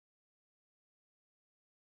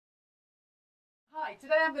Hi,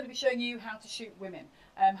 today I'm going to be showing you how to shoot women,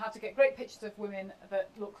 how to get great pictures of women that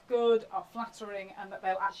look good, are flattering and that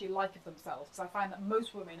they'll actually like of themselves, because I find that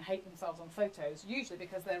most women hate themselves on photos, usually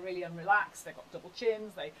because they're really unrelaxed, they've got double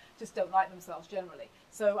chins, they just don't like themselves generally.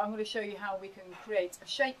 So I'm going to show you how we can create a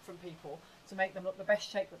shape from people to make them look the best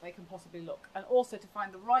shape that they can possibly look, and also to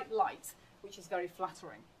find the right light, which is very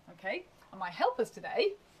flattering. Okay, and my helpers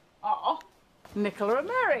today are Nicola and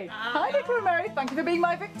Mary. Hi Nicola and Mary, thank you for being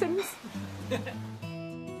my victims.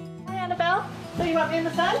 Hi Annabelle, so you want me in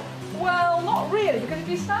the sun? Well, not really, because if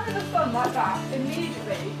you stand in the sun like that,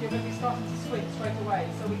 immediately you're going to be starting to squint straight away.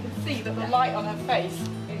 So we can see that the light on her face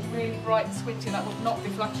is really bright and squinty, and that would not be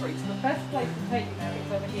flattering. So the best place to take you, Mary,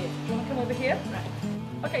 is over here. Do you want to come over here?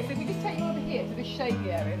 Right. Okay, so if we just take you over here to this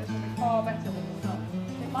shady area, this will be far better with the sun.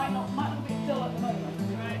 It might not be a bit dull at the moment, but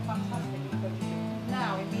it's really fantastic in the photo shoot.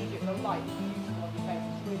 Now, immediately, the light is beautiful on your face.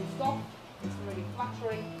 It's really soft, it's really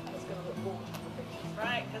flattering, and it's going to look gorgeous for pictures.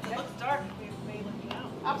 Right, because it looks dark if you're looking out.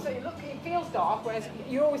 Absolutely, look, it feels dark, whereas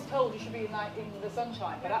you're always told you should be in the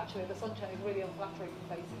sunshine, but actually the sunshine is really unflattering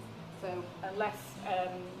for faces. So unless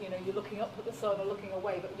you're looking up at the sun or looking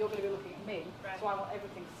away, but you're going to be looking at me, right. So I want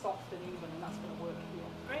everything soft and even, and that's going to work here.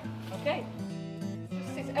 Right. Okay.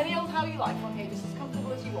 Just sit any old how you like on here, just as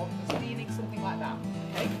comfortable as you want, just leaning something like that.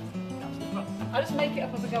 Okay. I just make it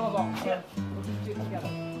up as I go along, so we'll just do it together.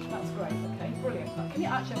 That's great. Okay, brilliant. Now, can you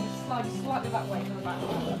actually just slide slightly that way to the back?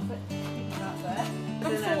 That's it. Keep that there.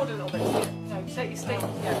 Come forward a little bit. No, take your stick.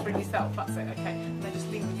 Yeah, bring yourself. That's it. Okay. And then just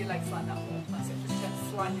lean with your legs like that. That's it. Just turn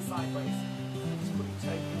slightly sideways. Just put your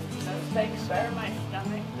toe forward. No, stay sure my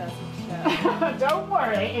stomach doesn't show. Don't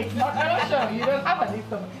worry, it's not going to show. You don't have any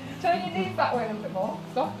stomach. Turn your knees that way a little bit more.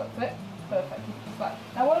 Stop. That's it. Perfect. Keep it just like.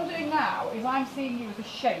 Now what I'm doing now is I'm seeing you as a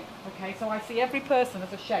shape. Okay, so I see every person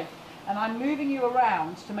as a shape. And I'm moving you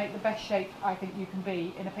around to make the best shape I think you can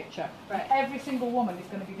be in a picture. Right. Every single woman is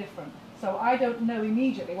going to be different. So I don't know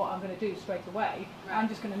immediately what I'm going to do straight away. Right. I'm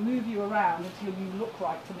just going to move you around until you look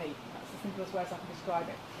right to me. That's the simplest way I can describe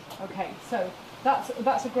it. Okay, so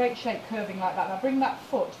that's a great shape curving like that. Now bring that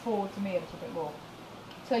foot forward to me a little bit more.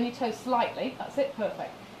 Turn your toes slightly. That's it,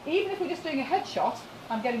 perfect. Even if we're just doing a headshot,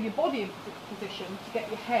 I'm getting your body in position to get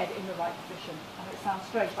your head in the right position. And it sounds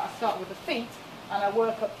strange, but I start with the feet and I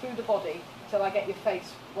work up through the body till I get your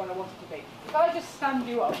face where I want it to be. If I just stand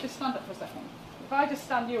you up, just stand up for a second. If I just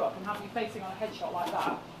stand you up and have you facing on a headshot like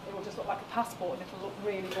that, it will just look like a passport and it'll look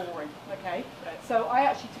really boring, okay? Right. So I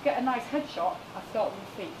actually, to get a nice headshot, I start with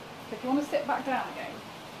the feet. So if you want to sit back down again,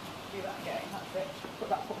 do that again, that's it. Put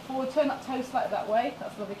that foot forward, turn that toe slightly that way,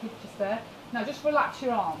 that's lovely, keep it just there. Now just relax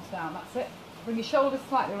your arms down, that's it. Bring your shoulders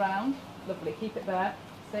slightly round, lovely, keep it there.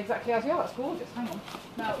 Stay exactly as you are, that's gorgeous, hang on.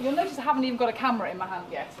 Now you'll notice I haven't even got a camera in my hand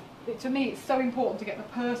yet. To me it's so important to get the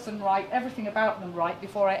person right, everything about them right,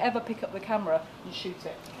 before I ever pick up the camera and shoot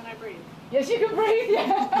it. Can I breathe? Yes, you can breathe,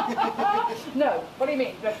 yeah. No, what do you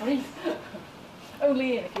mean, don't breathe?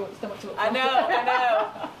 Only in if you want your stomach to look I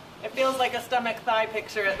know. It feels like a stomach-thigh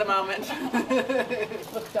picture at the moment.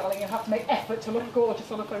 Look, darling, you have to make effort to look gorgeous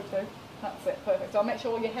on a photo. That's it, perfect. So I'll make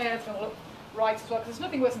sure all your hair's going to look right as well, because there's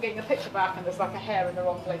nothing worse than getting the picture back and there's like a hair in the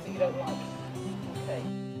wrong place that you don't like. Okay.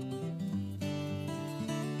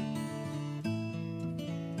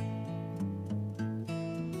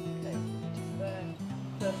 Okay, just there.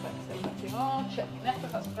 Perfect. So back your arm, check your neck.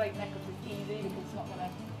 That's a great neck, because it's easy, because it's not going to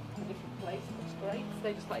be a different place. It looks great.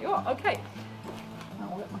 Stay just like you are. Okay. Now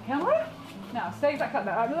I'll get my camera. Now stay exactly like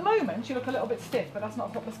that. At the moment you look a little bit stiff, but that's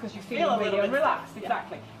not because you're feeling really relaxed. Yeah.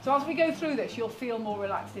 Exactly. So as we go through this, you'll feel more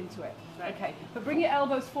relaxed into it. Right. Okay. But bring your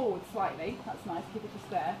elbows forward slightly. That's nice. Keep it just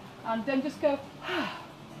there, and then just go.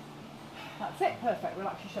 That's it. Perfect.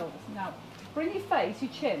 Relax your shoulders. Now bring your face,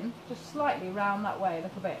 your chin, just slightly round that way a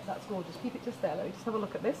little bit. That's gorgeous. Keep it just there. Let me just have a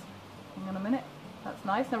look at this. Hang on a minute. That's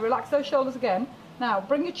nice. Now relax those shoulders again. Now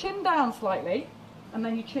bring your chin down slightly, and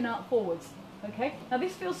then your chin out forwards. Okay, now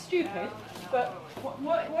this feels stupid, but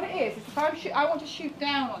what it is if I want to shoot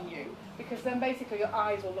down on you, because then basically your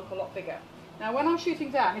eyes will look a lot bigger. Now when I'm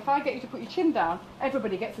shooting down, if I get you to put your chin down,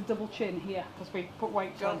 everybody gets a double chin here, because we put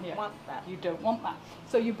weight on here. You don't want that. You don't want that.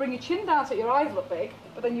 So you bring your chin down so your eyes look big,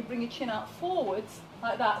 but then you bring your chin out forwards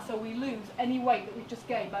like that, so we lose any weight that we've just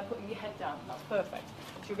gained by putting your head down. That's perfect.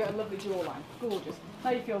 So you'll get a lovely jawline. Gorgeous.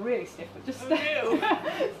 Now you feel really stiff, but just stay,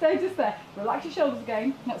 stay just there. Relax your shoulders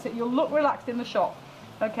again. That's it. You'll look relaxed in the shot.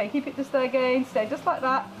 Okay, keep it just there again. Stay just like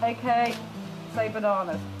that. Okay. Say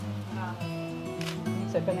bananas. You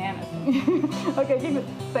said bananas. Okay, keep it.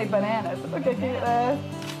 Say bananas. Okay, keep it there.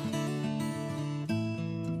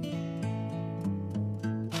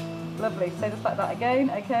 Lovely. Say just like that again.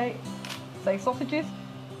 Okay. Say sausages.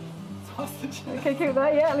 sausages. Okay, keep it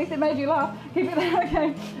there. Yeah, at least it made you laugh. Keep it there.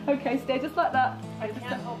 Okay. Okay, stay just like that. I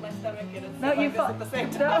can't hold my stomach in and sit No, like you're this fine. at the same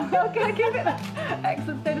time. No, okay, keep it there.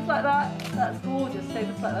 Excellent. Stay just like that. That's gorgeous. Stay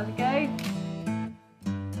just like that again.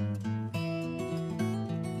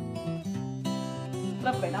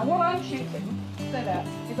 Lovely. Now what I'm shooting, stay there,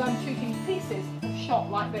 is I'm shooting pieces of shot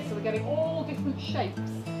like this, so we're getting all different shapes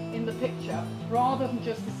in the picture rather than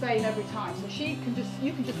just the same every time. So you can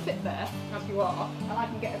just sit there as you are, and I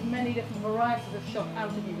can get as many different varieties of shot out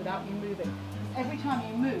of you without you moving. Every time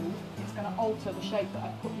you move, it's going to alter the shape that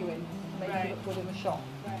I've put you in to make you look good in the shot.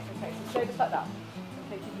 Right. Okay, so stay just like that.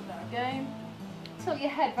 Okay, keep it there again. Tilt your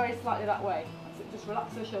head very slightly that way. That's it. Just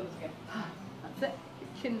relax your shoulders again. That's it.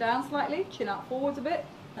 Chin down slightly, chin out forwards a bit.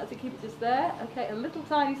 That's it, keep it just there. Okay, a little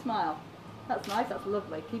tiny smile. That's nice, that's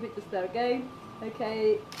lovely. Keep it just there again.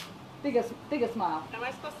 Okay, bigger smile. Am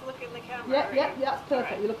I supposed to look in the camera? Yeah, that's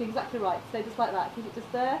perfect. Right. You're looking exactly right. Stay just like that. Keep it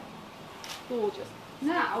just there. Gorgeous.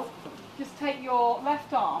 Now, just take your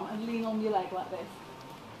left arm and lean on your leg like this.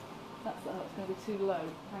 That's going to be too low.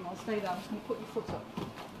 Hang on, stay down. I'm just going to put your foot up.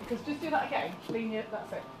 Because just do that again. Lean your,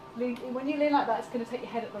 that's it. When you lean like that, it's going to take your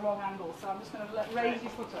head at the wrong angle. So I'm just going to raise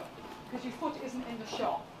your foot up. Because your foot isn't in the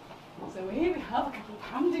shot. So here we have a couple of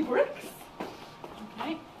handy bricks.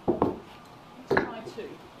 Okay. Let's try two.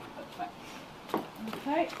 Perfect.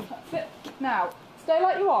 Okay, that's it. Now, stay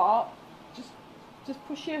like you are. Just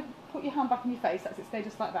put your hand back in your face. That's it. Stay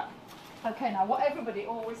just like that. Okay. Now, what everybody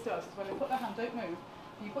always does is when they put their hand, don't move.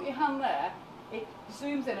 You put your hand there. It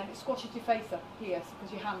zooms in and it squashes your face up here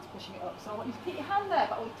because your hand's pushing it up. So I want you to keep your hand there,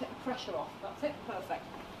 but I want you to take the pressure off. That's it. Perfect.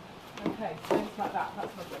 Okay. Stay just like that.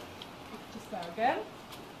 That's lovely. Just there again.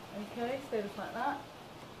 Okay. Stay just like that.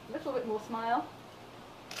 A little bit more smile.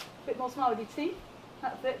 A bit more smile with your teeth.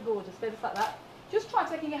 That's it. Gorgeous. Stay just like that. Just try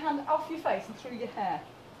taking your hand off your face and through your hair.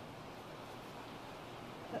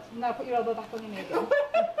 Now put your elbow back on your knee again.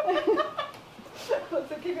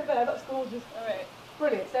 So keep it there. That's gorgeous. All right.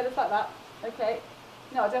 Brilliant. Stay just like that. Okay.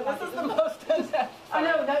 No, I don't like This it. is the most intense. I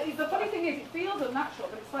know. The funny thing is, it feels unnatural,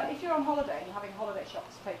 but it's like if you're on holiday and you're having holiday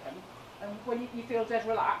shots taken, and when you feel dead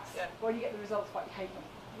relaxed, when you get the results, but you hate them.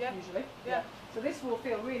 Usually. Yeah. So this will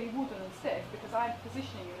feel really wooden and stiff because I'm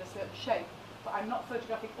positioning you in a certain shape, but I'm not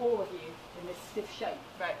photographing all of you in this stiff shape.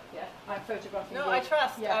 Right. Yeah. I'm photographing. No, you. I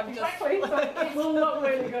trust. Yeah. I'm Exactly. just... So it will look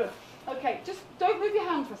really good. Okay. Just don't move your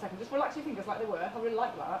hand for a second. Just relax your fingers like they were. I really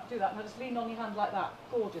like that. Do that. Now just lean on your hand like that.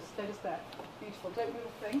 Gorgeous. Stay just there. Beautiful. Don't move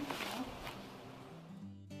a thing.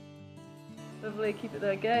 No. Lovely. Keep it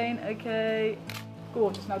there again. Okay.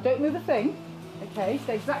 Gorgeous. Now don't move a thing. Okay,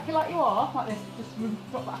 stay exactly like you are, like this. Just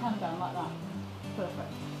drop that hand down like that.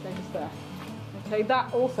 Perfect. Stay just there. Okay,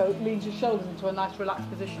 that also leans your shoulders into a nice relaxed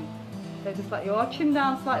position. Stay just like you are. Chin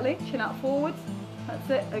down slightly, chin out forwards. That's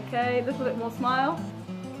it. Okay, a little bit more smile.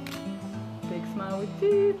 Big smile with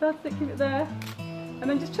teeth. That's it. Keep it there. And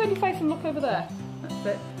then just turn your face and look over there. That's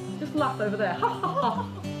it. Just laugh over there. Ha ha ha.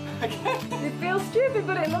 It feels stupid,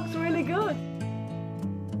 but it looks really good.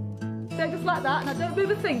 Stay just like that. Now don't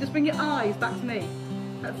move a thing, just bring your eyes back to me.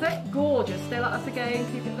 That's it, gorgeous. Stay like that again,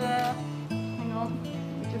 keep it there. Hang on,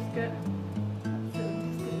 let me just get, that's it,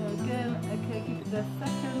 just get there again. Okay, keep it there a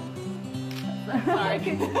second. Sorry. Okay,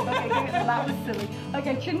 keep it, that was silly.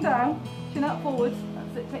 Okay, chin down, chin out forwards.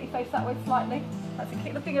 That's it, take your face that way slightly. That's it,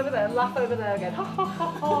 keep the thing over there, laugh over there again. Ha ha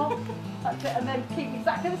ha ha. That's it, and then keep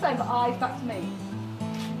exactly the same, but eyes back to me.